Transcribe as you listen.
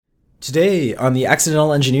Today on The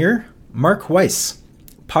Accidental Engineer, Mark Weiss,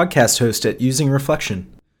 podcast host at Using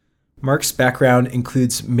Reflection. Mark's background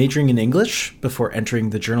includes majoring in English before entering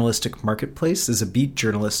the journalistic marketplace as a beat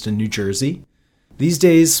journalist in New Jersey. These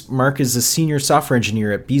days, Mark is a senior software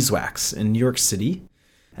engineer at Beeswax in New York City,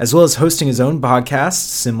 as well as hosting his own podcast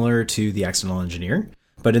similar to The Accidental Engineer.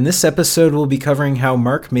 But in this episode, we'll be covering how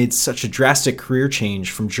Mark made such a drastic career change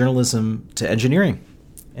from journalism to engineering.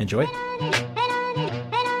 Enjoy.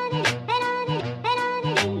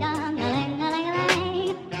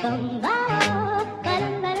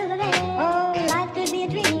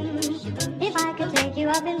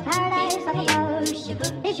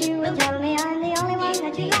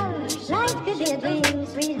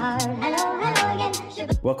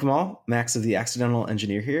 Welcome all, Max of The Accidental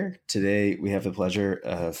Engineer here. Today we have the pleasure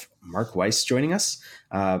of Mark Weiss joining us.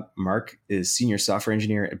 Mark is senior software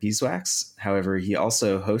engineer at Beeswax. However, he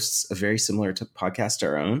also hosts a very similar podcast to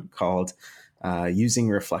our own called Using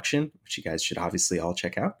Reflection, which you guys should obviously all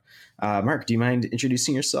check out. Mark, do you mind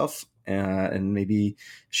introducing yourself and maybe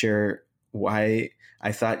share why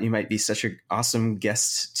I thought you might be such an awesome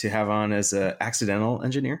guest to have on as an accidental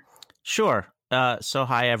engineer? Sure. So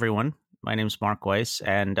hi, everyone. My name is Mark Weiss,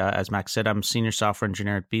 and as Max said, I'm senior software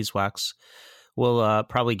engineer at Beeswax. We'll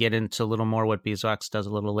probably get into a little more what Beeswax does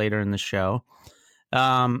a little later in the show.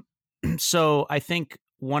 So I think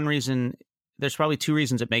there's probably two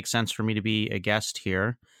reasons it makes sense for me to be a guest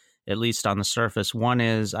here, at least on the surface. One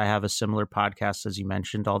is I have a similar podcast, as you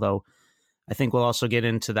mentioned, although I think we'll also get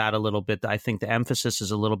into that a little bit. I think the emphasis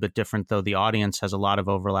is a little bit different, though the audience has a lot of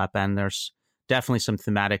overlap, and there's definitely some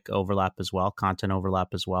thematic overlap as well, content overlap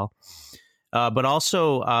as well. But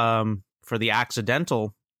also for the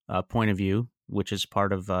accidental point of view, which is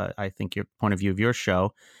part of, I think, your point of view of your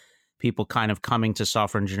show, people kind of coming to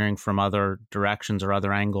software engineering from other directions or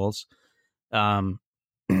other angles.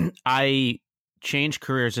 I changed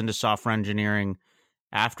careers into software engineering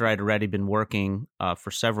after I'd already been working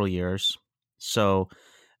for several years. So,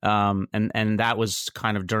 and that was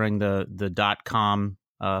kind of during the .com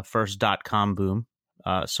first .com boom.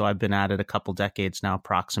 So I've been at it a couple decades now,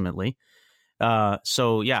 approximately.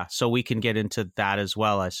 So we can get into that as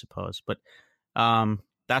well, I suppose. But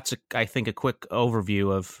that's, I think, a quick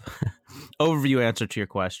overview answer to your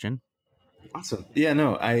question. Awesome. Yeah,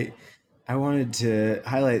 no, I wanted to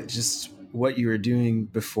highlight just what you were doing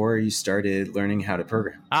before you started learning how to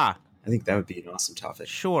program. I think that would be an awesome topic.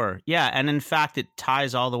 Sure. Yeah. And in fact, it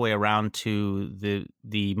ties all the way around to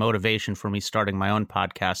the motivation for me starting my own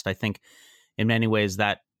podcast. I think in many ways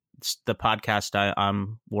that the podcast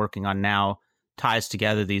I'm working on now ties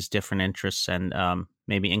together these different interests and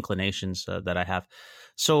maybe inclinations that I have.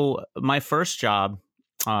 So my first job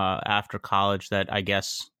after college that I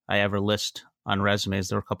guess I ever list on resumes,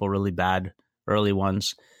 there were a couple really bad early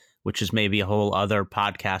ones, which is maybe a whole other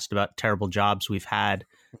podcast about terrible jobs we've had.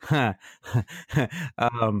 But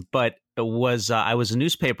I was a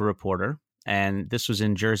newspaper reporter, and this was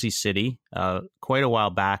in Jersey City quite a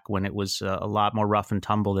while back when it was a lot more rough and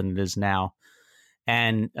tumble than it is now.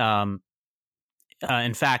 And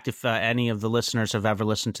in fact, if any of the listeners have ever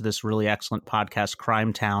listened to this really excellent podcast,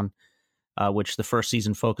 Crime Town, which the first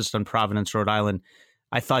season focused on Providence, Rhode Island,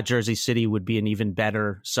 I thought Jersey City would be an even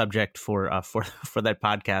better subject for that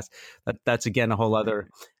podcast. That's again a whole other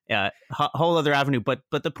avenue. But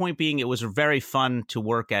the point being, it was very fun to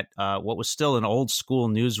work at what was still an old school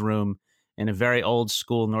newsroom in a very old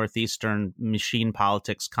school northeastern machine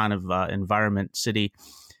politics kind of environment city,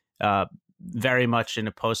 very much in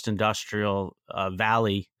a post-industrial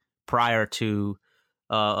valley prior to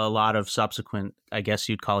a lot of subsequent, I guess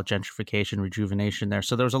you'd call it gentrification, rejuvenation there.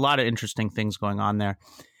 So there was a lot of interesting things going on there.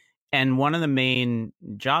 And one of the main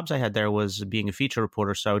jobs I had there was being a feature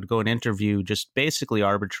reporter. So I would go and interview just basically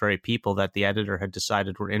arbitrary people that the editor had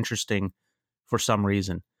decided were interesting for some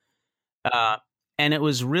reason. And it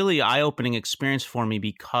was really eye-opening experience for me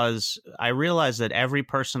because I realized that every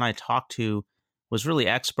person I talked to was really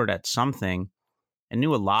expert at something and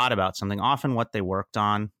knew a lot about something, often what they worked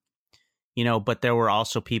on. But there were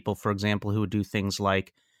also people, for example, who would do things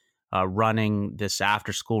like running this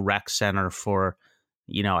after-school rec center for,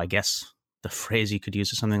 I guess the phrase you could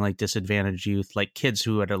use is something like disadvantaged youth, like kids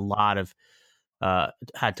who had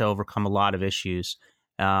had to overcome a lot of issues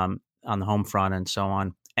on the home front and so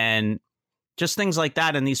on. And just things like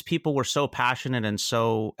that. And these people were so passionate and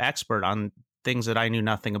so expert on things that I knew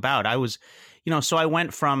nothing about. I was, so I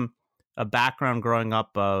went from a background growing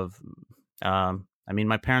up of,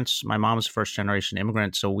 my mom was first generation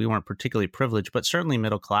immigrant, so we weren't particularly privileged, but certainly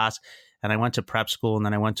middle class. And I went to prep school and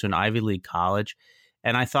then I went to an Ivy League college.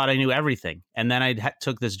 And I thought I knew everything. And then I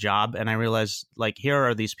took this job and I realized, like, here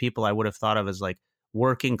are these people I would have thought of as like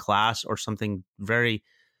working class or something very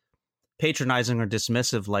patronizing or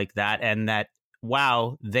dismissive like that. And that,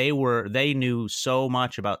 wow, they knew so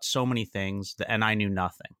much about so many things and I knew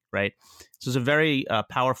nothing. Right. So it's a very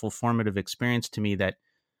powerful formative experience to me that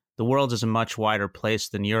the world is a much wider place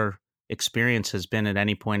than your experience has been at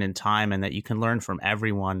any point in time, and that you can learn from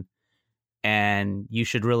everyone. And you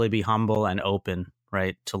should really be humble and open,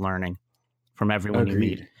 right, to learning from everyone you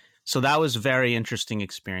meet. So that was a very interesting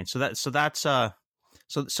experience.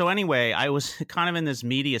 So anyway, I was kind of in this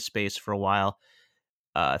media space for a while.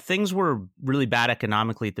 Things were really bad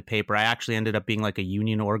economically at the paper. I actually ended up being like a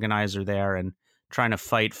union organizer there and trying to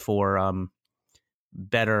fight for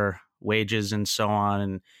better wages and so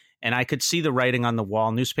on. And I could see the writing on the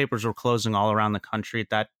wall. Newspapers were closing all around the country at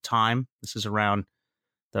that time. This is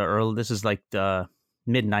like the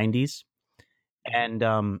mid 90s and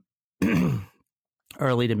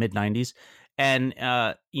early to mid 90s. And,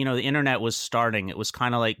 the internet was starting. It was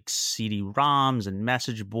kind of like CD-ROMs and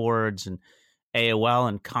message boards and AOL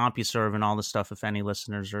and CompuServe and all the stuff, if any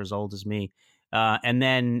listeners are as old as me. And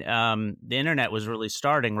then the internet was really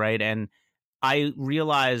starting, right? And I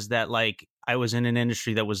realized that, like, I was in an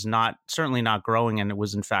industry that was certainly not growing, and it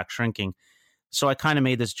was in fact shrinking. So I kind of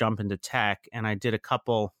made this jump into tech, and I had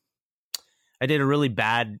a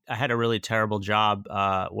really terrible job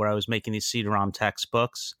where I was making these CD-ROM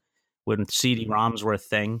textbooks when CD-ROMs were a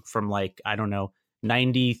thing from, like, I don't know,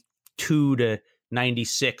 92 to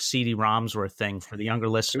 96 CD-ROMs were a thing for the younger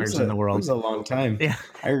listeners in the world. It was a long time. Yeah.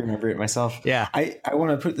 I remember it myself. Yeah. I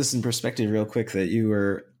want to put this in perspective real quick, that you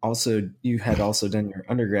had also done your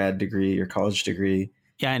undergrad degree, your college degree.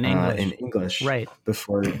 Yeah, in English, right,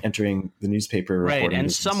 before entering the newspaper reporting right, and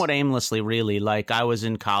business. somewhat aimlessly, really. Like, I was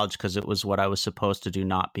in college because it was what I was supposed to do,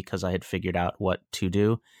 not because I had figured out what to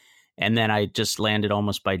do. And then I just landed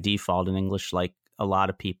almost by default in English, like a lot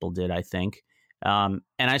of people did, I think. And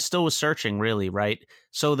I still was searching, really, right?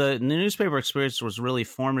 So the newspaper experience was really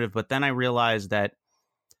formative, but then I realized that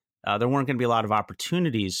there weren't going to be a lot of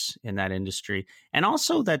opportunities in that industry, and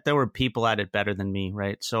also that there were people at it better than me,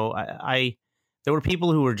 right? So there were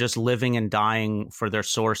people who were just living and dying for their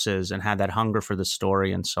sources and had that hunger for the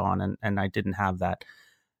story and so on. And I didn't have that.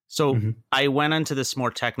 So I went into this more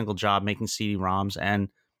technical job making CD-ROMs. And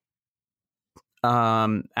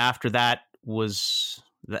after that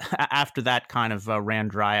kind of ran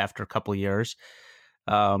dry after a couple of years.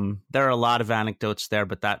 There are a lot of anecdotes there,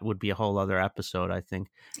 but that would be a whole other episode, I think.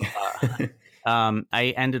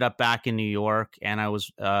 I ended up back in New York, and it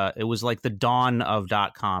was like the dawn of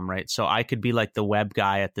 .com, right? So I could be like the web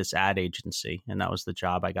guy at this ad agency, and that was the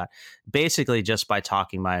job I got, basically just by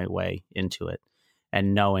talking my way into it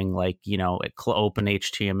and knowing, like, open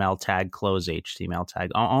HTML tag, close HTML tag.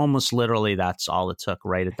 Almost literally, that's all it took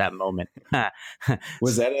right at that moment.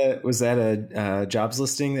 Was that a jobs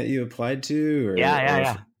listing that you applied to? Or,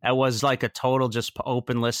 yeah. It was like a total just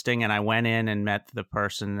open listing, and I went in and met the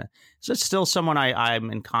person. So it's still someone I'm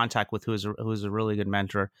in contact with who's a really good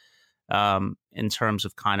mentor in terms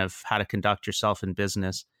of kind of how to conduct yourself in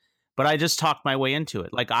business. But I just talked my way into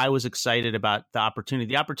it. Like, I was excited about the opportunity.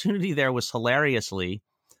 The opportunity there was hilariously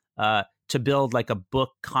to build like a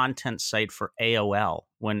book content site for AOL,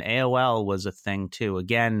 when AOL was a thing too.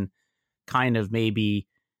 Again, kind of maybe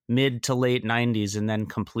mid to late 90s, and then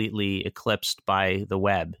completely eclipsed by the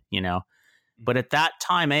web, But at that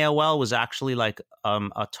time, AOL was actually like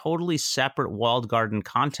a totally separate walled garden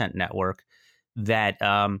content network that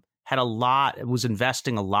was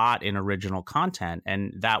investing a lot in original content,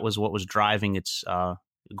 and that was what was driving its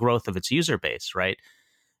growth of its user base, right?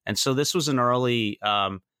 And so this was an early,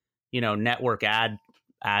 network ad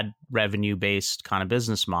revenue based kind of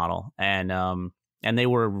business model, and they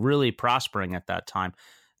were really prospering at that time.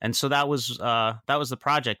 And so that was the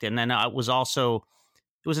project. And then it was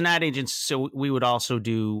an ad agency, so we would also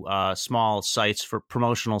do small sites for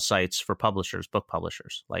promotional sites for publishers, book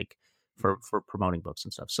publishers, like for promoting books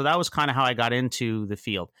and stuff. So that was kind of how I got into the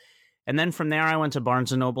field. And then from there, I went to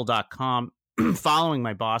barnesandnoble.com, following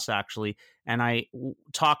my boss, actually, and I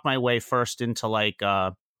talked my way first into like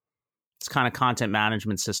this kind of content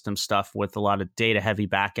management system stuff with a lot of data heavy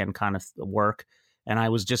backend kind of work. And I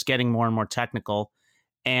was just getting more and more technical.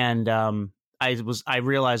 And I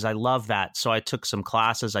realized I love that. So I took some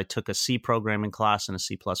classes. I took a C programming class and a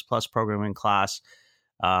C++ programming class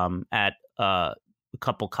at a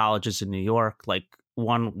couple colleges in New York, like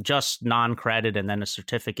one just non-credit and then a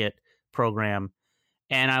certificate program.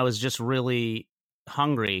 And I was just really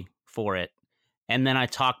hungry for it. And then I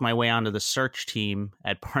talked my way onto the search team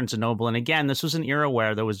at Barnes & Noble. And again, this was an era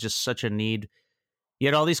where there was just such a need. you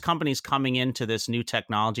had all these companies coming into this new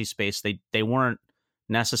technology space. They weren't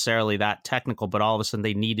necessarily that technical, but all of a sudden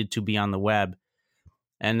they needed to be on the web.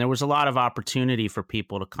 And there was a lot of opportunity for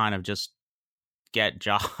people to kind of just get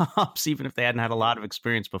jobs, even if they hadn't had a lot of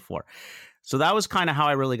experience before. So that was kind of how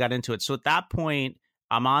I really got into it. So at that point,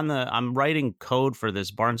 I'm writing code for this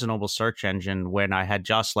Barnes & Noble search engine when I had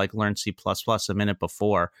just like learned C++ a minute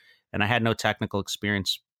before, and I had no technical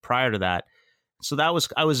experience prior to that. So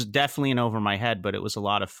I was definitely in over my head, but it was a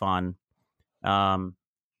lot of fun.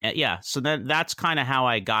 Yeah. So that's kind of how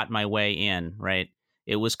I got my way in, right?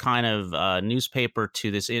 It was kind of a newspaper to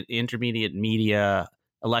this intermediate media,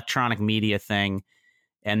 electronic media thing,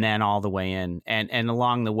 and then all the way in, and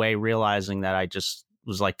along the way realizing that I just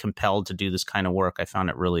was like compelled to do this kind of work. I found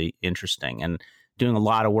it really interesting, and doing a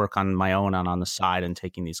lot of work on my own and on the side and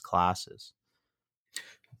taking these classes.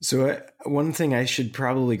 So one thing I should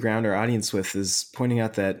probably ground our audience with is pointing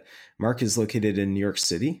out that Mark is located in New York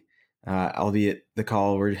City, albeit the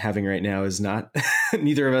call we're having right now is not,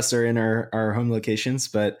 neither of us are in our home locations,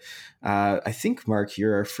 but I think, Mark,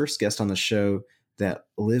 you're our first guest on the show that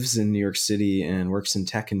lives in New York City and works in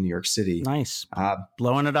tech in New York City. Nice.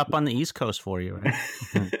 Blowing it up on the East Coast for you.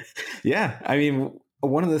 Right? Yeah. I mean,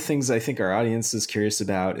 one of the things I think our audience is curious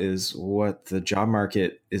about is what the job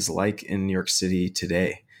market is like in New York City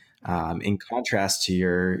today, in contrast to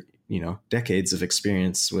your, decades of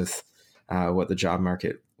experience with what the job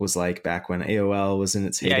market was like back when AOL was in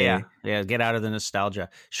its heyday. Yeah. Get out of the nostalgia.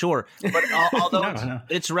 Sure. But although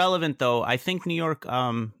it's relevant, though, I think New York,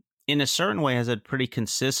 in a certain way, has a pretty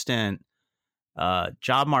consistent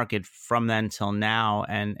job market from then till now.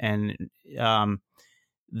 And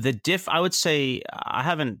I would say I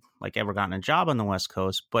haven't ever gotten a job on the West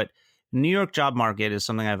Coast, but New York job market is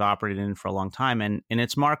something I've operated in for a long time, and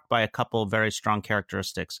it's marked by a couple of very strong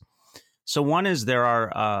characteristics. So one is there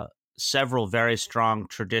are several very strong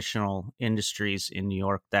traditional industries in New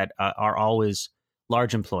York that are always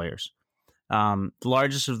large employers. The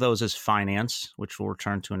largest of those is finance, which we'll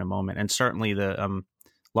return to in a moment, and certainly the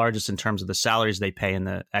largest in terms of the salaries they pay and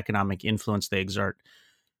the economic influence they exert.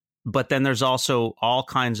 But then there's also all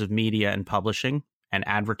kinds of media and publishing and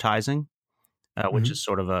advertising, which is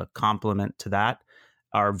sort of a complement to that,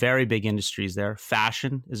 are very big industries there.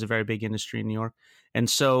 Fashion is a very big industry in New York. And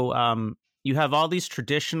so you have all these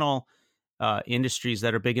traditional industries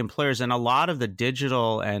that are big employers, and a lot of the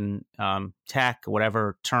digital and tech,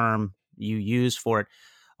 whatever term you use for it,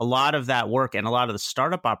 a lot of that work and a lot of the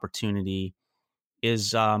startup opportunity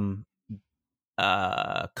is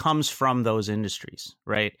comes from those industries,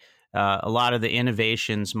 right? A lot of the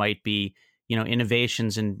innovations might be,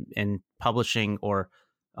 innovations in publishing or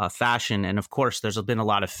fashion, and of course, there's been a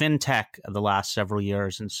lot of fintech the last several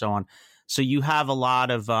years, and so on. So you have a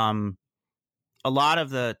lot of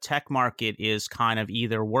the tech market is kind of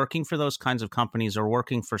either working for those kinds of companies or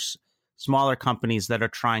working for smaller companies that are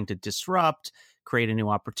trying to disrupt, create a new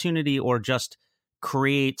opportunity, or just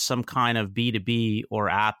create some kind of B2B or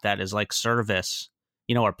app that is like service,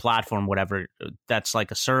 or platform, whatever, that's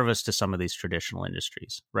like a service to some of these traditional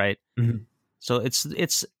industries, right? Mm-hmm. So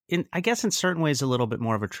it's I guess in certain ways a little bit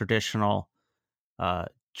more of a traditional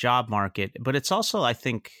job market, but it's also, I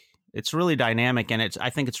think, it's really dynamic, and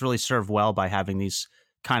I think it's really served well by having these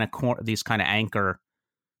kind of anchor,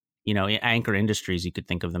 anchor industries, you could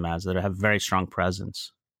think of them as, that have very strong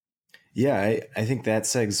presence. Yeah, I think that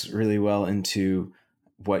segs really well into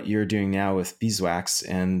what you're doing now with Beeswax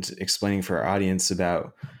and explaining for our audience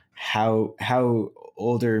about how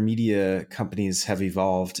older media companies have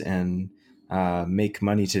evolved and make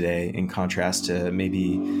money today, in contrast to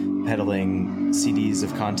maybe peddling CDs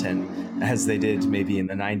of content as they did maybe in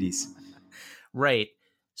the 90s. Right.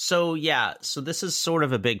 So, so this is sort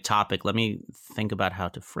of a big topic. Let me think about how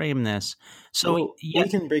to frame this. So we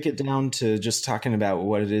can break it down to just talking about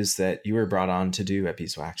what it is that you were brought on to do at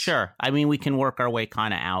Beeswax. Sure. I mean, we can work our way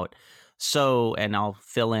kind of out. So, and I'll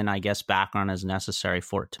fill in, I guess, background as necessary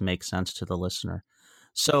for it to make sense to the listener.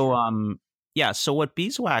 So, so what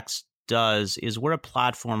Beeswax does is we're a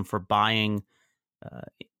platform for buying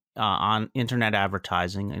on internet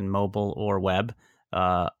advertising in mobile or web,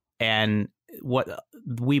 and what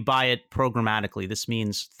we buy it programmatically. This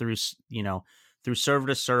means through server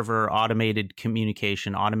to server, automated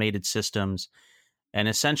communication, automated systems. And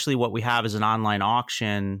essentially what we have is an online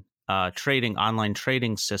auction, online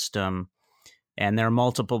trading system. And there are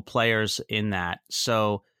multiple players in that.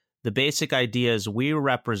 So the basic idea is we're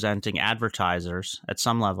representing advertisers at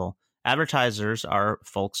some level. Advertisers are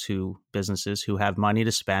businesses who have money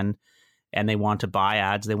to spend, and they want to buy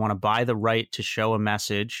ads. They want to buy the right to show a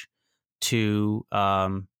message to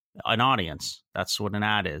an audience. That's what an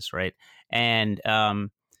ad is, right? And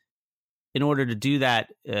in order to do that,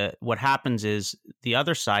 what happens is the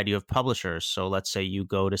other side, you have publishers. So let's say you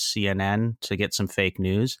go to CNN to get some fake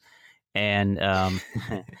news, and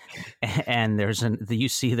and you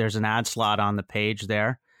see there's an ad slot on the page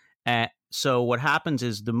there. So what happens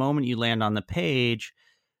is the moment you land on the page,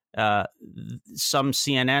 some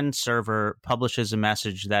CNN server publishes a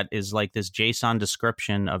message that is like this JSON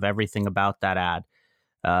description of everything about that ad.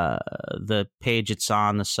 The page it's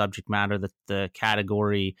on, the subject matter, the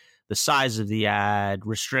category, the size of the ad,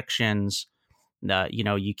 restrictions.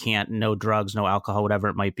 You can't, no drugs, no alcohol, whatever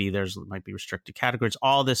it might be. Might be restricted categories,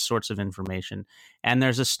 all this sorts of information. And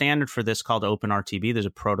there's a standard for this called OpenRTB. There's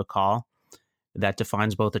a protocol that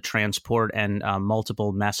defines both a transport and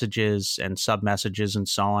multiple messages and sub messages and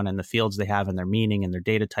so on, and the fields they have and their meaning and their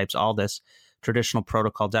data types, all this traditional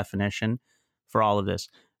protocol definition for all of this.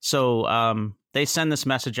 So they send this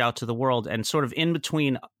message out to the world, and sort of in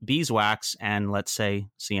between Beeswax and, let's say,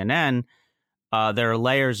 CNN, there are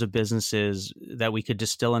layers of businesses that we could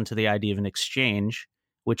distill into the idea of an exchange,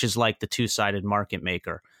 which is like the two-sided market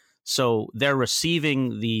maker. So they're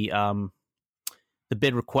receiving the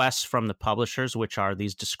bid requests from the publishers, which are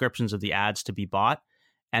these descriptions of the ads to be bought,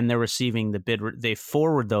 and they're receiving the bid. They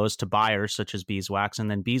forward those to buyers such as Beeswax, and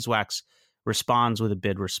then Beeswax responds with a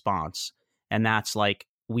bid response. And that's like,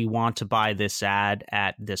 we want to buy this ad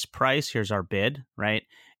at this price. Here's our bid, right?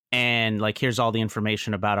 And like, here's all the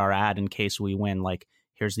information about our ad in case we win. Like,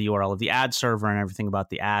 here's the URL of the ad server and everything about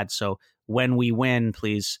the ad. So when we win,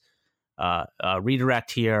 please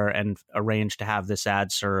redirect here and arrange to have this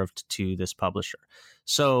ad served to this publisher.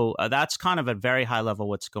 So that's kind of at very high level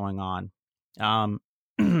what's going on.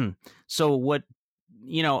 So what,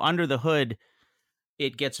 under the hood,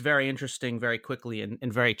 it gets very interesting very quickly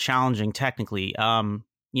and very challenging technically.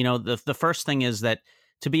 The first thing is that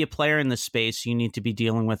to be a player in this space, you need to be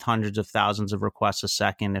dealing with hundreds of thousands of requests a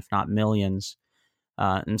second, if not millions.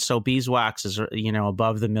 And so Beeswax is,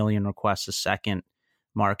 above the million requests a second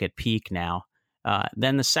mark at peak now.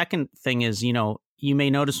 Then the second thing is, you may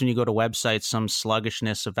notice when you go to websites some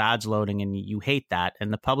sluggishness of ads loading, and you hate that,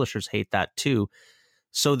 and the publishers hate that too.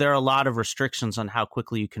 So there are a lot of restrictions on how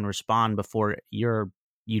quickly you can respond before you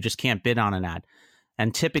just can't bid on an ad.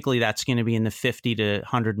 And typically that's going to be in the 50 to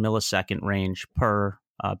 100 millisecond range per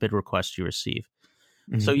bid request you receive.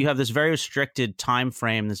 Mm-hmm. So you have this very restricted time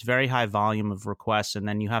frame, this very high volume of requests, and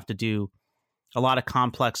then you have to do a lot of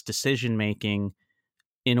complex decision making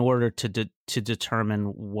in order to determine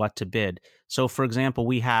what to bid. So, for example,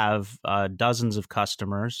 we have dozens of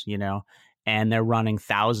customers, and they're running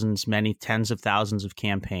thousands, many tens of thousands of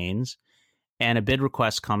campaigns, and a bid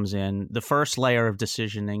request comes in. The first layer of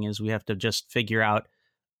decisioning is we have to just figure out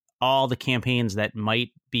all the campaigns that might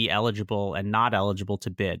be eligible and not eligible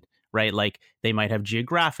to bid, right? Like they might have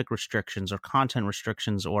geographic restrictions or content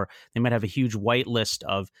restrictions, or they might have a huge whitelist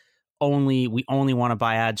of we only want to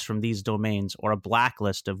buy ads from these domains, or a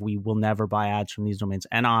blacklist of we will never buy ads from these domains,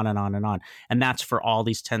 and on and on and on. And that's for all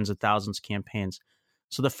these tens of thousands of campaigns.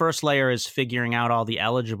 So the first layer is figuring out all the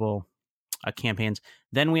eligible campaigns.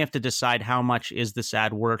 Then we have to decide how much is this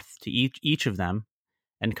ad worth to each of them,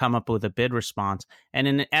 and come up with a bid response. And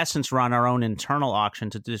in essence, run our own internal auction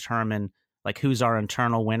to determine like who's our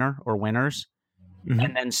internal winner or winners, mm-hmm.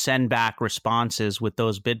 and then send back responses with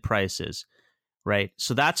those bid prices. Right.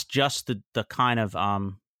 So that's just the kind of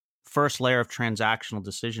first layer of transactional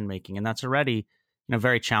decision making. And that's already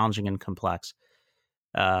very challenging and complex.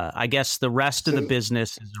 I guess the rest of the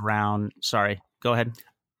business is around. Sorry, go ahead.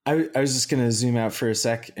 I was just going to zoom out for a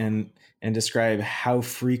sec and describe how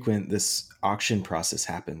frequent this auction process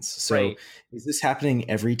happens. So right. Is this happening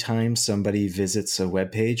every time somebody visits a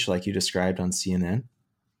web page like you described on CNN?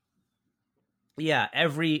 Yeah,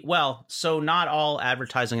 so not all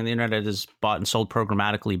advertising on the internet is bought and sold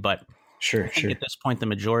programmatically, but sure. At this point, the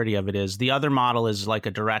majority of it is. The other model is like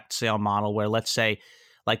a direct sale model where, let's say,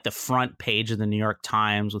 like the front page of the New York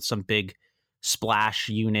Times with some big splash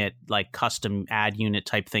unit, like custom ad unit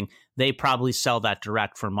type thing, they probably sell that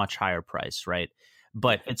direct for a much higher price, right?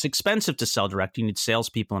 But it's expensive to sell direct. You need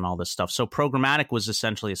salespeople and all this stuff. So programmatic was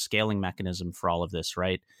essentially a scaling mechanism for all of this,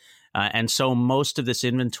 right? And so most of this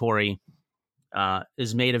inventory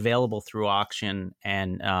is made available through auction,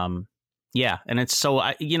 and and it's so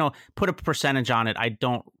put a percentage on it. I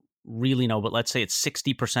don't really know, but let's say it's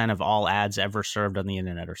 60% of all ads ever served on the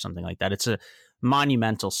internet or something like that. It's a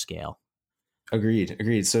monumental scale.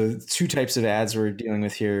 Agreed. So two types of ads we're dealing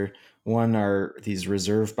with here. One are these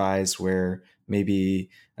reserve buys where maybe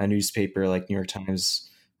a newspaper like New York Times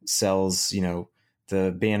sells,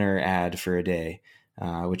 the banner ad for a day,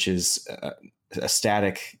 which is a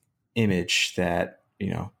static image that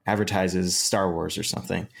advertises Star Wars or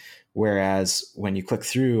something. Whereas when you click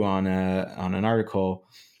through on an article,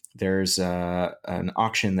 there's an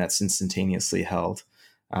auction that's instantaneously held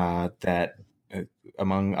that,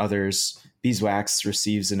 among others, Beeswax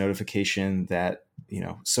receives a notification that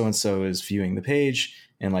so and so is viewing the page,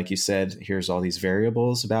 and like you said, here's all these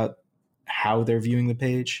variables about how they're viewing the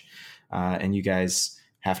page, and you guys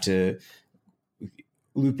have to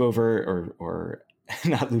loop over or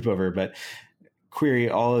not loop over, but query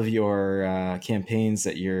all of your campaigns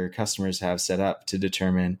that your customers have set up to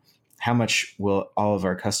determine how much will all of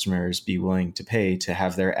our customers be willing to pay to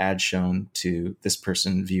have their ad shown to this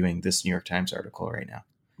person viewing this New York Times article right now.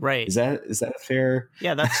 Right. Is that a fair?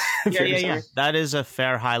 Yeah, that's yeah. That is a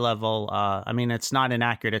fair high level. I mean, it's not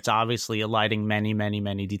inaccurate. It's obviously eliding many, many,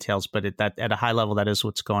 many details, but that at a high level, that is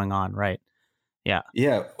what's going on, right? Yeah.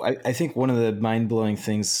 Yeah. I think one of the mind-blowing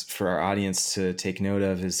things for our audience to take note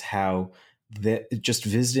of is how just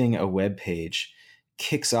visiting a web page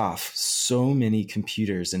kicks off so many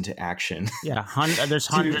computers into action. Yeah, there's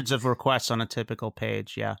hundreds of requests on a typical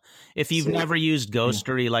page. Yeah. If you've never used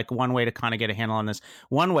Ghostery, like one way to kind of get a handle on this,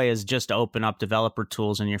 one way is just to open up developer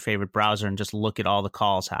tools in your favorite browser and just look at all the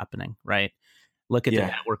calls happening, right? Look at the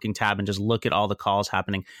networking tab and just look at all the calls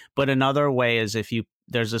happening. But another way is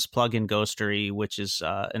there's this plugin Ghostery, which is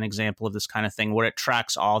an example of this kind of thing where it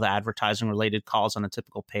tracks all the advertising related calls on a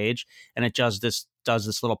typical page, and it does this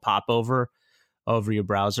little popover over your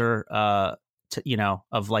browser,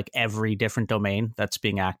 of like every different domain that's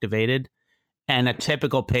being activated. And a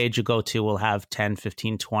typical page you go to will have 10,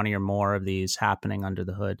 15, 20 or more of these happening under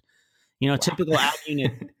the hood. Wow. Typical ad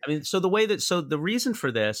unit. I mean, so the reason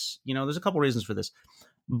for this, there's a couple reasons for this,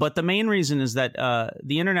 but the main reason is that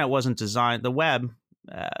the internet wasn't designed, the web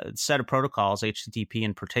set of protocols, HTTP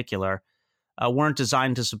in particular, weren't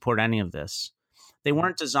designed to support any of this. They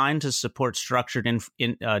weren't designed to support structured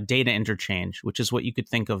data interchange, which is what you could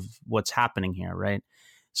think of what's happening here, right?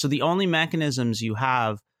 So the only mechanisms you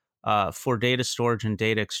have for data storage and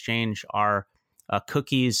data exchange are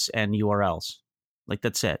cookies and URLs. Like,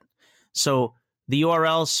 that's it. So the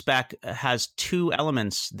URL spec has two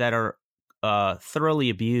elements that are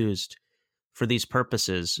thoroughly abused for these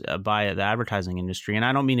purposes by the advertising industry. And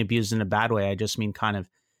I don't mean abused in a bad way. I just mean kind of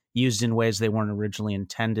used in ways they weren't originally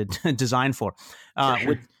intended, designed for,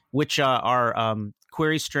 sure. which are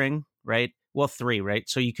query string, right? Well, three, right?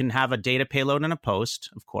 So you can have a data payload and a post,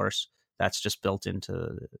 of course. That's just built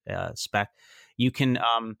into spec. You can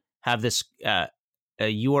have this a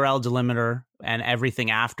URL delimiter, and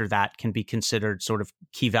everything after that can be considered sort of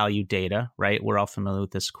key value data, right? We're all familiar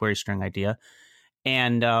with this query string idea.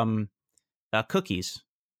 And cookies.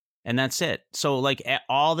 And that's it. So like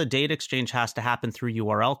all the data exchange has to happen through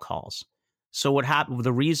URL calls. So what happened?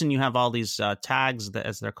 The reason you have all these tags,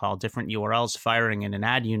 as they're called, different URLs firing in an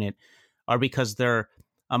ad unit, are because they're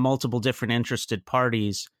multiple different interested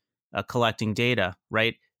parties collecting data,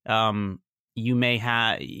 right? You may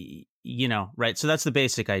have, right? So that's the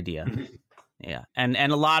basic idea. Yeah, and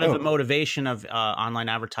a lot of the motivation of online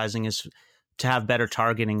advertising is to have better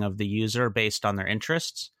targeting of the user based on their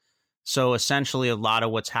interests. So essentially, a lot of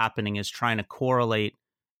what's happening is trying to correlate,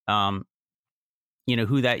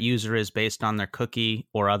 who that user is based on their cookie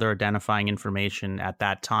or other identifying information at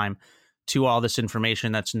that time to all this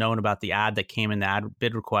information that's known about the ad that came in the ad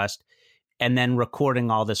bid request, and then recording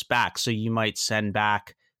all this back. So you might send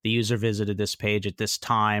back the user visited this page at this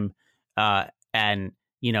time, and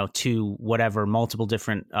to whatever multiple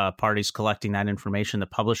different parties collecting that information. The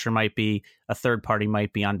publisher might be, a third party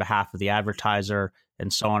might be on behalf of the advertiser,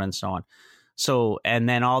 and so on and so on. So, and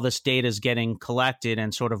then all this data is getting collected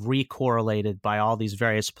and sort of recorrelated by all these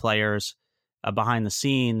various players behind the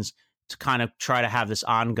scenes to kind of try to have this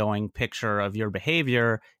ongoing picture of your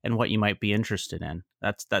behavior and what you might be interested in.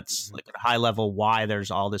 That's like at a high level why there's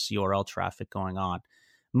all this URL traffic going on.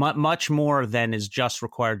 Much more than is just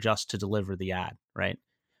required just to deliver the ad, right?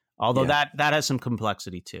 Although that has some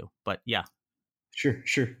complexity too, but yeah. Sure.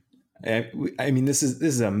 I mean, this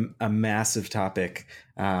is a massive topic.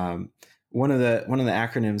 One of the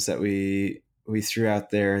acronyms that we threw out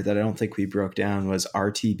there that I don't think we broke down was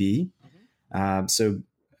RTB.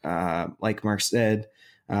 Like Mark said,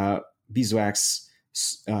 Beeswax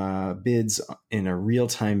bids in a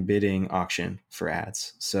real-time bidding auction for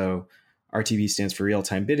ads. So RTB stands for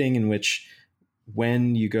real-time bidding, in which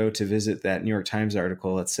when you go to visit that New York Times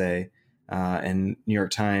article, let's say, and New York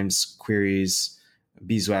Times queries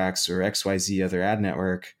Beeswax or XYZ other ad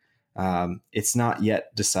network, it's not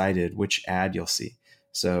yet decided which ad you'll see.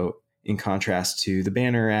 So in contrast to the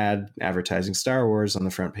banner ad advertising Star Wars on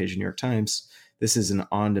the front page of New York Times, this is an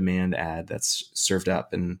on-demand ad that's served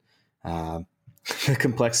up. And the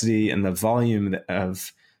complexity and the volume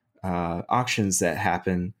of auctions that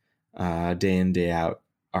happen day in, day out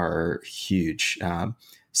are huge.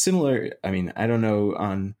 Similar, I mean, I don't know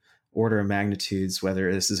on order of magnitudes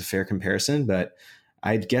whether this is a fair comparison, but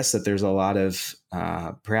I'd guess that there's a lot of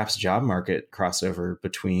perhaps job market crossover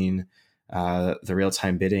between the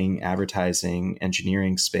real-time bidding, advertising,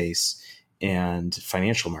 engineering space, and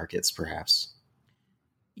financial markets, perhaps.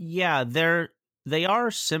 Yeah, they are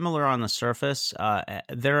similar on the surface.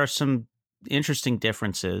 There are some interesting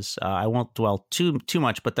differences. I won't dwell too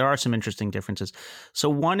much, but there are some interesting differences. So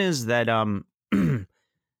one is that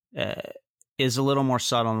is a little more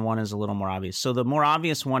subtle, and one is a little more obvious. So the more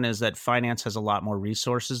obvious one is that finance has a lot more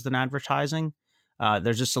resources than advertising.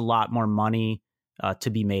 There's just a lot more money to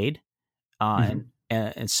be made, and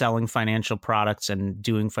selling financial products and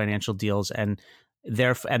doing financial deals, and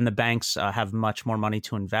the banks have much more money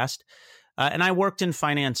to invest. And I worked in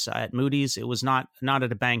finance at Moody's. It was not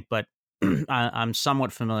at a bank, but I'm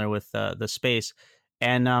somewhat familiar with the space,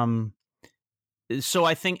 and so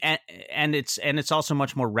I think, and it's also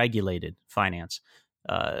much more regulated finance,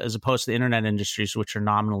 as opposed to the internet industries, which are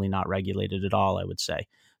nominally not regulated at all, I would say.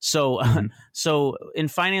 So, so in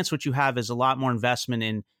finance, what you have is a lot more investment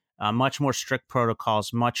in much more strict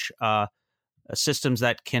protocols, much systems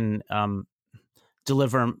that can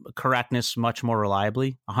deliver correctness much more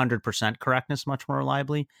reliably, 100% correctness much more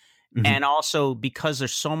reliably. And also because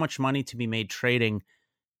there's so much money to be made trading,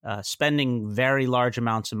 spending very large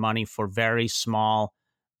amounts of money for very small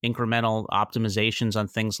incremental optimizations on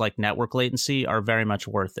things like network latency are very much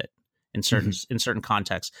worth it in certain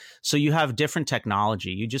contexts. So you have different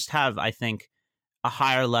technology. You just have, I think, a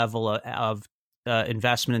higher level of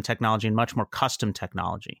investment in technology and much more custom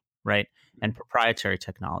technology, right? And proprietary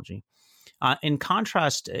technology. In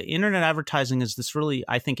contrast, internet advertising is this really,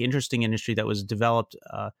 I think, interesting industry that was developed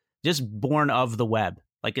just born of the web.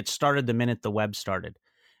 Like it started the minute the web started.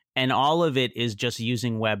 And all of it is just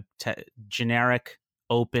using generic,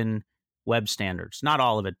 open web standards. Not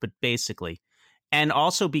all of it, but basically. And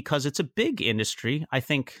also because it's a big industry, I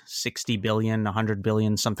think 60 billion, 100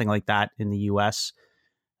 billion, something like that in the US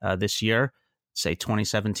this year, say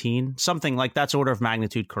 2017, something like that's order of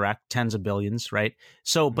magnitude correct, tens of billions, right?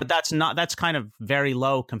 So, but that's kind of very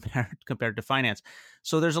low compared to finance.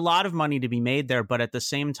 So there's a lot of money to be made there, but at the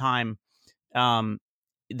same time,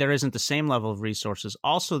 there isn't the same level of resources.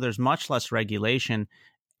 Also, there's much less regulation,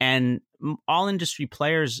 and all industry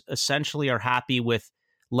players essentially are happy with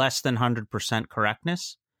less than 100%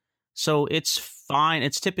 correctness. So it's fine.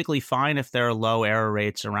 It's typically fine if there are low error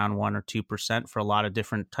rates around 1 or 2% for a lot of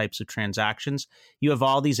different types of transactions. You have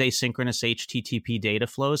all these asynchronous HTTP data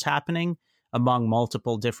flows happening among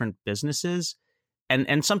multiple different businesses.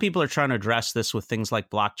 And some people are trying to address this with things like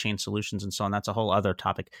blockchain solutions and so on. That's a whole other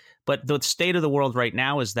topic. But the state of the world right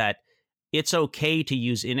now is that it's okay to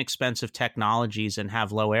use inexpensive technologies and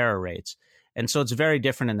have low error rates. And so it's very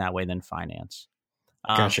different in that way than finance.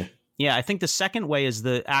 Gotcha. Yeah, I think the second way is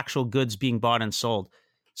the actual goods being bought and sold.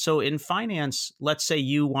 So in finance, let's say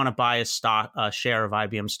you want to buy a share of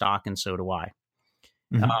IBM stock, and so do I.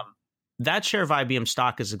 That share of IBM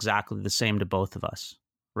stock is exactly the same to both of us,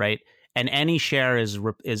 right? And any share is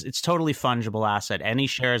it's totally fungible asset. Any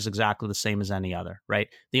share is exactly the same as any other, right?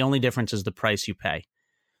 The only difference is the price you pay.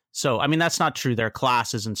 So, I mean, that's not true. There are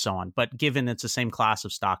classes and so on, but given it's the same class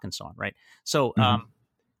of stock and so on, right? So,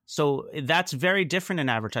 so that's very different in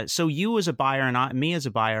advertising. So you as a buyer and me as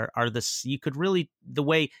a buyer are you could really, the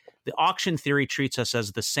way the auction theory treats us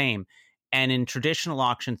as the same. And in traditional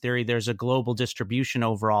auction theory, there's a global distribution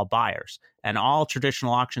over all buyers, and all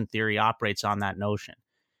traditional auction theory operates on that notion.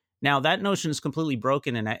 Now, that notion is completely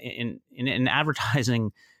broken in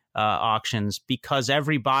advertising auctions because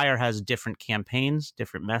every buyer has different campaigns,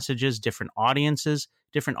 different messages, different audiences,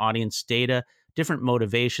 different audience data, different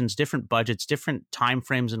motivations, different budgets, different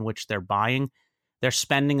timeframes in which they're buying. They're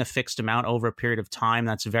spending a fixed amount over a period of time.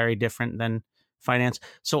 That's very different than finance.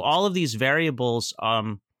 So all of these variables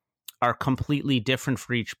are completely different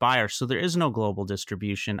for each buyer. So there is no global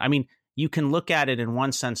distribution. I mean, you can look at it in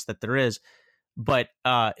one sense that there is, but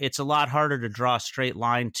it's a lot harder to draw a straight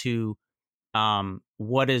line to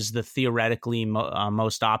what is the theoretically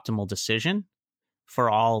most optimal decision for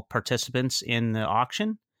all participants in the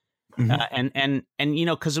auction. And you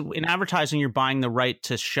know, because in advertising, you're buying the right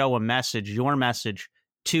to show a message, your message,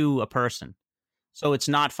 to a person. So it's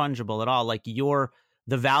not fungible at all. Like the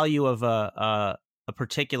value of a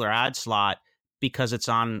particular ad slot because it's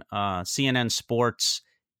on CNN Sports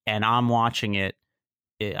and I'm watching it.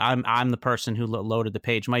 I'm the person who loaded the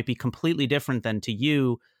page might be completely different than to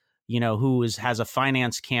you know, who has a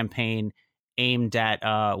finance campaign aimed at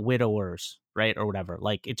widowers, right? Or whatever.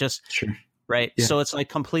 Like it just, Sure. right. Yeah. So it's like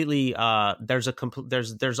completely,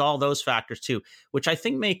 there's all those factors too, which I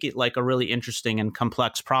think make it like a really interesting and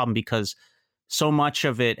complex problem because so much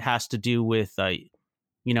of it has to do with,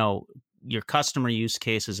 you know, your customer use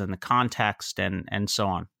cases and the context and so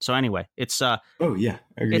on. So anyway, Oh yeah,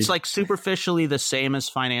 it's agreed. like superficially the same as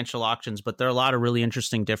financial auctions, but there are a lot of really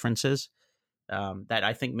interesting differences that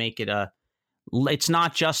I think make it it's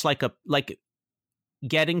not just like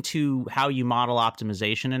getting to how you model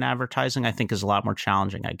optimization in advertising. I think is a lot more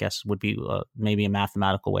challenging. I guess would be maybe a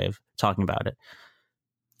mathematical way of talking about it.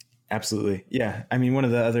 Absolutely. Yeah. I mean, one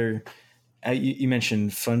of the other, you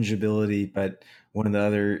mentioned fungibility, but one of the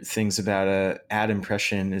other things about a ad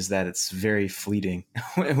impression is that it's very fleeting.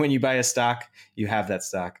 When you buy a stock, you have that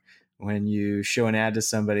stock. When you show an ad to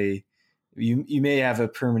somebody, you may have a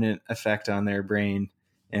permanent effect on their brain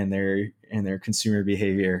and their consumer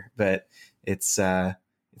behavior, but it's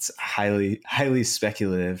highly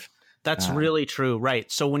speculative. That's really true,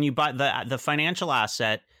 right? So when you buy the financial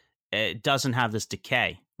asset, it doesn't have this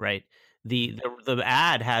decay, right? The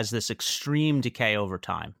ad has this extreme decay over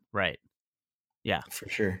time, right? Yeah, For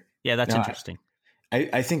sure. yeah, that's No, interesting.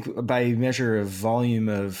 I think by measure of volume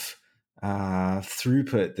of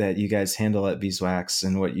throughput that you guys handle at Beeswax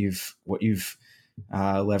and what you've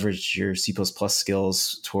leveraged your C++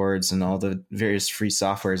 skills towards and all the various free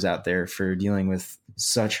softwares out there for dealing with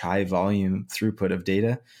such high volume throughput of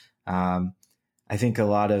data. I think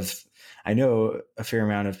I know a fair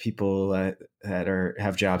amount of people that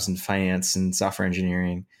have jobs in finance and software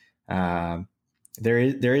engineering.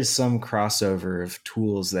 There is some crossover of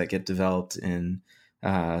tools that get developed in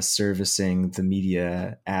servicing the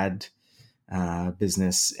media ad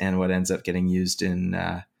business and what ends up getting used in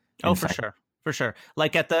For sure, for sure.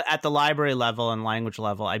 Like at the library level and language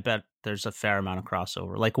level, I bet there's a fair amount of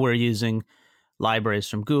crossover. Like we're using libraries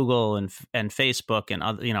from Google and Facebook and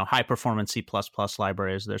other, high performance C++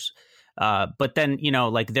 libraries. There's but then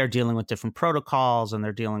like they're dealing with different protocols and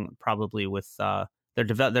they're dealing probably with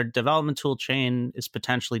their development tool chain is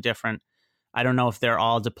potentially different. I don't know if they're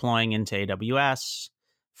all deploying into AWS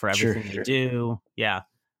for everything they do. Yeah.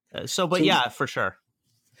 But So yeah, for sure.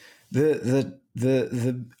 The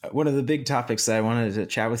one of the big topics that I wanted to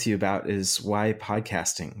chat with you about is why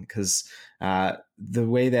podcasting, because the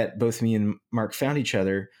way that both me and Mark found each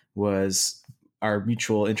other was our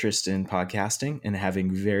mutual interest in podcasting and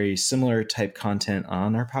having very similar type content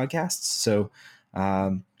on our podcasts. So,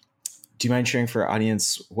 do you mind sharing for our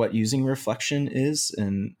audience what using reflection is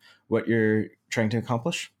and what you're trying to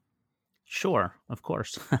accomplish? Sure, of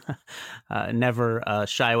course. Never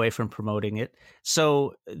shy away from promoting it.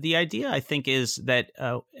 So the idea, I think, is that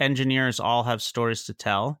engineers all have stories to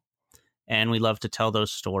tell, and we love to tell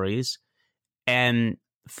those stories. And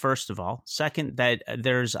first of all, second, that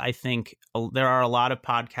I think, there are a lot of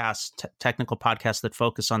podcasts, technical podcasts that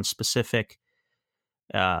focus on specific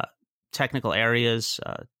technical areas,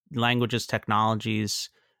 languages, technologies,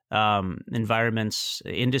 environments,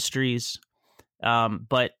 industries,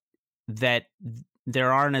 but that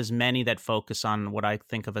there aren't as many that focus on what I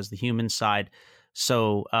think of as the human side.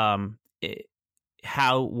 So,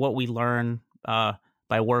 what we learn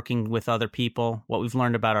by working with other people, what we've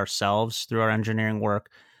learned about ourselves through our engineering work,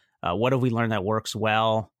 what have we learned that works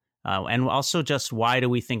well, and also just why do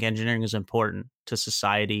we think engineering is important to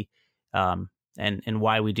society, and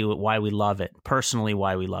why we do it, why we love it, personally,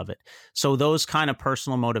 why we love it. So those kind of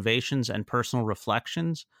personal motivations and personal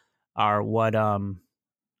reflections are what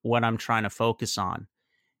I'm trying to focus on.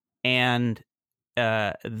 And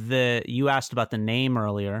you asked about the name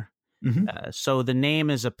earlier. Mm-hmm. So the name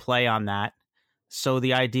is a play on that. So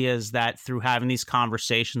the idea is that through having these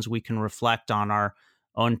conversations, we can reflect on our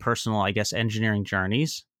own personal, I guess, engineering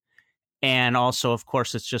journeys. And also, of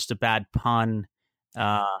course, it's just a bad pun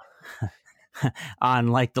on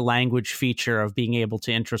like the language feature of being able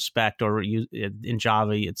to introspect, or in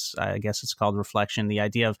Java, I guess it's called reflection. The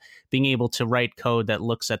idea of being able to write code that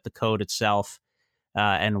looks at the code itself,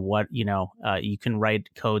 and what, you can write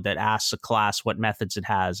code that asks a class what methods it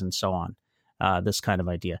has and so on. This kind of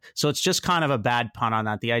idea. So it's just kind of a bad pun on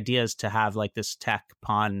that. The idea is to have like this tech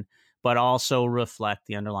pun, but also reflect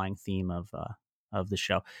the underlying theme of the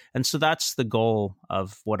show. And so that's the goal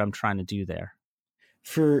of what I'm trying to do there.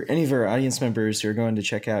 For any of our audience members who are going to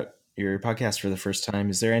check out your podcast for the first time,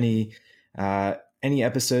 is there any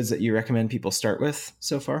episodes that you recommend people start with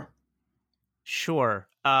so far? Sure.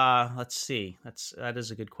 Let's see. That is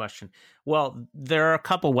a good question. Well, there are a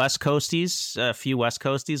couple a few West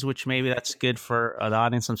Coasties, which maybe that's good for the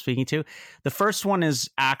audience I'm speaking to. The first one is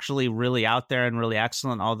actually really out there and really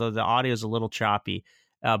excellent, although the audio is a little choppy.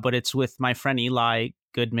 But it's with my friend Eli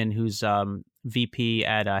Goodman, who's VP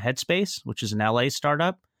at Headspace, which is an LA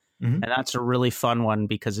startup. Mm-hmm. And that's a really fun one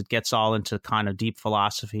because it gets all into kind of deep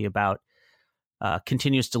philosophy about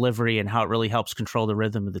continuous delivery and how it really helps control the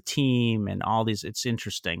rhythm of the team and all these. It's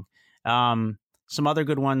interesting. Some other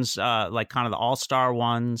good ones, like kind of the all-star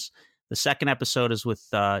ones. The second episode is with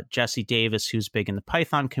Jesse Davis, who's big in the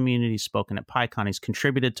Python community, spoken at PyCon. He's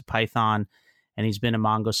contributed to Python, and he's been a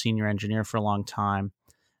Mongo senior engineer for a long time.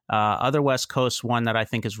 Other West Coast one that I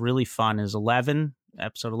think is really fun is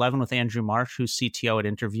episode 11 with Andrew Marsh, who's CTO at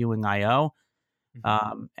Interviewing.io.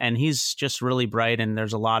 And he's just really bright. And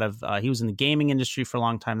there's a lot of, he was in the gaming industry for a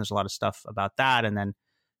long time. There's a lot of stuff about that. And then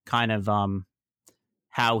kind of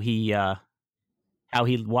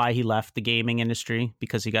why he left the gaming industry,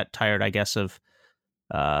 because he got tired, I guess, of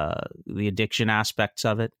the addiction aspects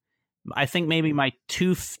of it. I think maybe my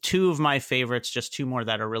two of my favorites, just two more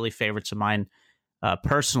that are really favorites of mine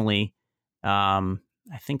personally.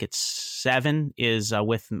 I think it's 7 is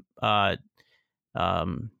with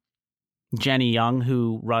Jenny Young,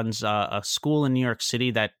 who runs a school in New York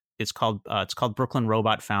City that is called it's called Brooklyn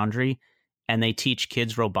Robot Foundry, and they teach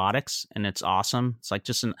kids robotics, and it's awesome. It's like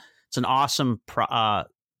it's an awesome program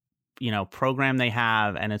they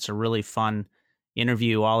have, and it's a really fun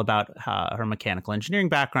interview all about her mechanical engineering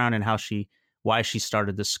background and why she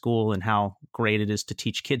started the school and how great it is to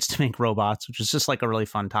teach kids to make robots, which is just like a really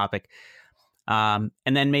fun topic. And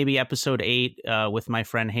then maybe episode 8 with my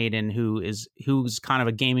friend Hayden, who's kind of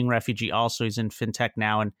a gaming refugee. Also, he's in fintech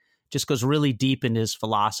now, and just goes really deep into his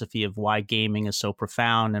philosophy of why gaming is so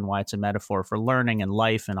profound and why it's a metaphor for learning and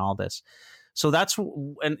life and all this. So those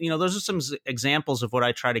are some examples of what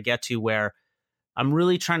I try to get to, where I'm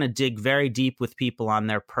really trying to dig very deep with people on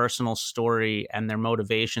their personal story and their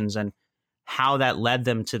motivations and how that led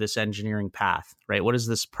them to this engineering path, right? What is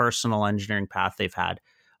this personal engineering path they've had?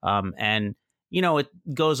 And it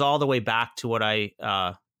goes all the way back to what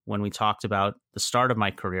when we talked about the start of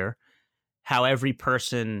my career, how every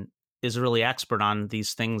person is really expert on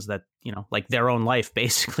these things that, like their own life,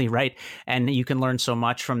 basically, right? And you can learn so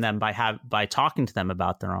much from them by talking to them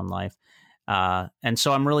about their own life. And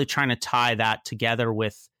so I'm really trying to tie that together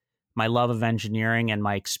with my love of engineering and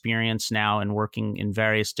my experience now in working in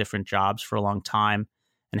various different jobs for a long time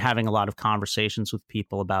and having a lot of conversations with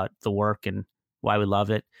people about the work and why we love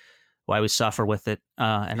it, why we suffer with it,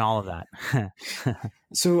 and all of that.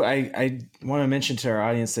 So I want to mention to our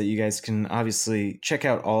audience that you guys can obviously check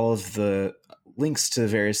out all of the links to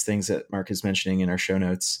various things that Mark is mentioning in our show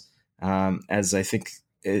notes, as I think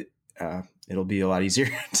it'll be a lot easier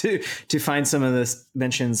to find some of the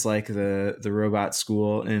mentions, like the robot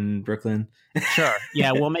school in Brooklyn. Sure.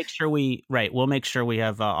 Yeah, we'll make sure we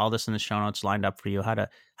have all this in the show notes lined up for you. How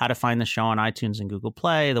to find the show on iTunes and Google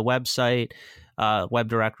Play, the website, web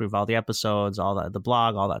directory of all the episodes, all the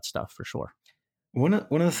blog, all that stuff for sure. One of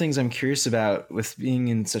the things I'm curious about with being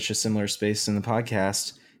in such a similar space in the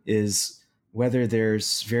podcast is whether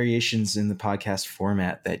there's variations in the podcast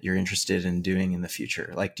format that you're interested in doing in the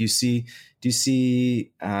future. Like, do you see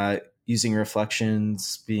using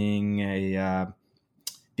reflections being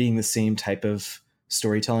the same type of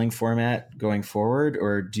storytelling format going forward,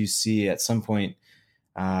 or do you see at some point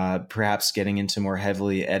perhaps getting into more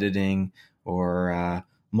heavily editing or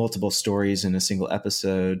multiple stories in a single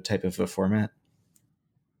episode type of a format?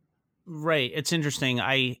 Right. It's interesting.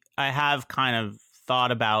 I have kind of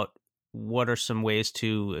thought about what are some ways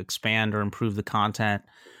to expand or improve the content.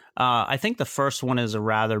 I think the first one is a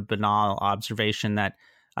rather banal observation that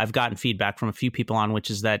I've gotten feedback from a few people on, which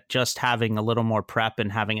is that just having a little more prep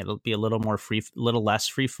and having it be a little less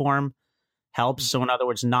free form helps. So in other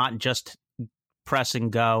words, not just press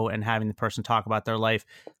and go and having the person talk about their life,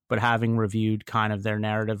 but having reviewed kind of their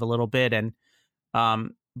narrative a little bit. And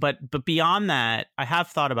but beyond that, I have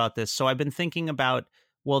thought about this. So I've been thinking about,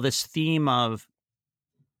 this theme of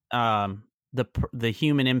the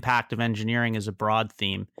human impact of engineering is a broad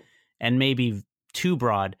theme, and maybe too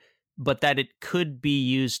broad, but that it could be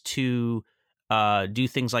used to do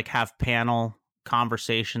things like have panel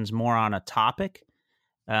conversations more on a topic.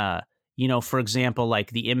 For example,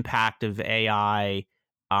 like the impact of AI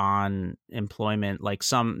on employment, like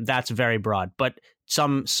that's very broad, but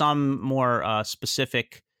some more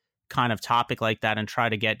specific kind of topic like that, and try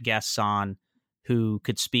to get guests on who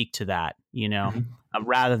could speak to that,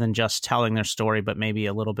 rather than just telling their story, but maybe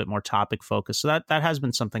a little bit more topic focused. So that has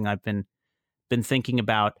been something I've been thinking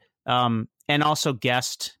about. And also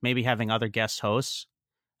maybe having other guest hosts.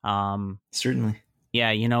 Certainly.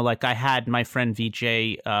 Yeah. Like I had my friend VJ,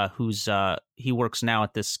 he works now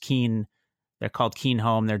at this they're called Keen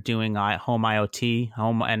Home. They're doing home IoT,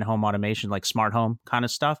 home and home automation, like smart home kind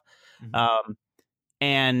of stuff. Mm-hmm.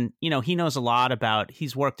 And, he knows a lot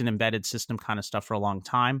he's worked in embedded system kind of stuff for a long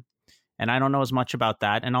time. And I don't know as much about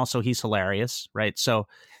that. And also he's hilarious, right? So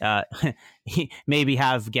maybe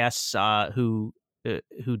have guests who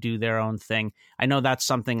do their own thing. I know that's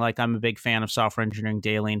something like I'm a big fan of Software Engineering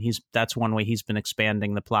Daily, and that's one way he's been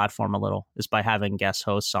expanding the platform a little is by having guest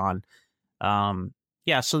hosts on.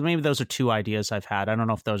 So maybe those are two ideas I've had. I don't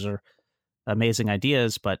know if those are amazing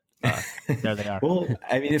ideas, but there they are. Well,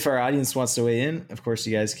 I mean, if our audience wants to weigh in, of course,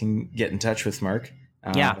 you guys can get in touch with Mark.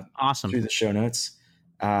 Awesome. Through the show notes.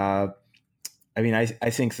 I mean, I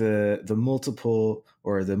think the multiple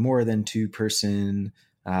or the more than 2-person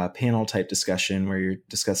panel type discussion where you're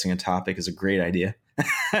discussing a topic is a great idea.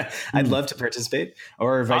 I'd love to participate,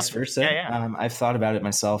 or vice versa. Yeah. I've thought about it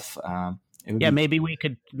myself. Maybe we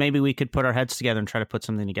could put our heads together and try to put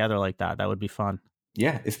something together like that. That would be fun.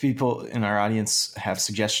 Yeah, if people in our audience have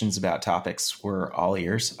suggestions about topics, we're all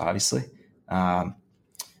ears, obviously. But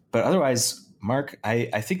otherwise, Mark,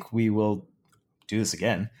 I think we will do this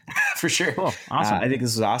again for sure. Cool. Awesome. I think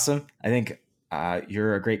this is awesome. I think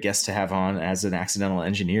you're a great guest to have on as an accidental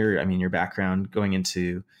engineer. I mean, your background going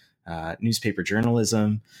into newspaper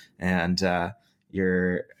journalism and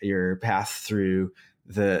your path through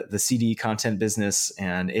the CD content business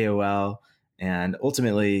and AOL, and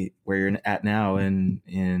ultimately where you're at now in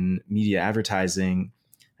media advertising.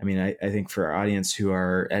 I mean, I think for our audience who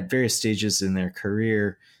are at various stages in their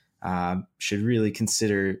career, should really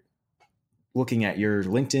consider looking at your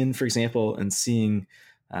LinkedIn, for example, and seeing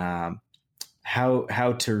how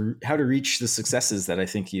to reach the successes that I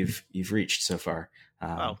think you've reached so far.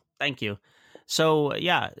 Thank you. So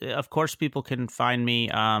of course, people can find me.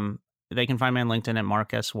 They can find me on LinkedIn at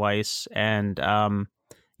Mark S. Weiss, and and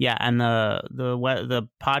the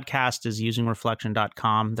podcast is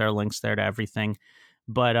usingreflection.com. There are links there to everything.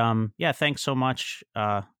 But thanks so much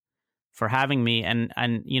for having me. And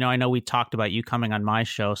I know we talked about you coming on my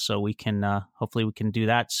show, so we can hopefully we can do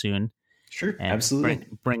that soon. Sure, absolutely.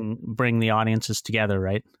 Bring the audiences together,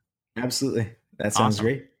 right? Absolutely. That sounds awesome.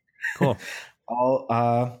 Great. Cool.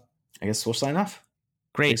 I guess we'll sign off.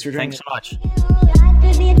 Great. Thanks so much.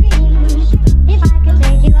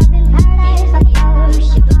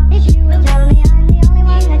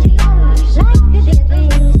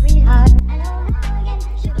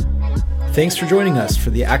 Thanks for joining us for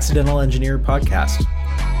the Accidental Engineer podcast.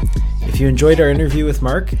 If you enjoyed our interview with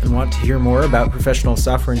Mark and want to hear more about professional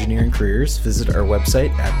software engineering careers, visit our website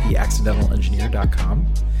at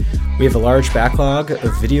theaccidentalengineer.com. We have a large backlog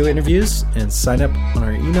of video interviews, and sign up on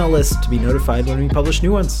our email list to be notified when we publish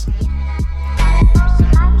new ones.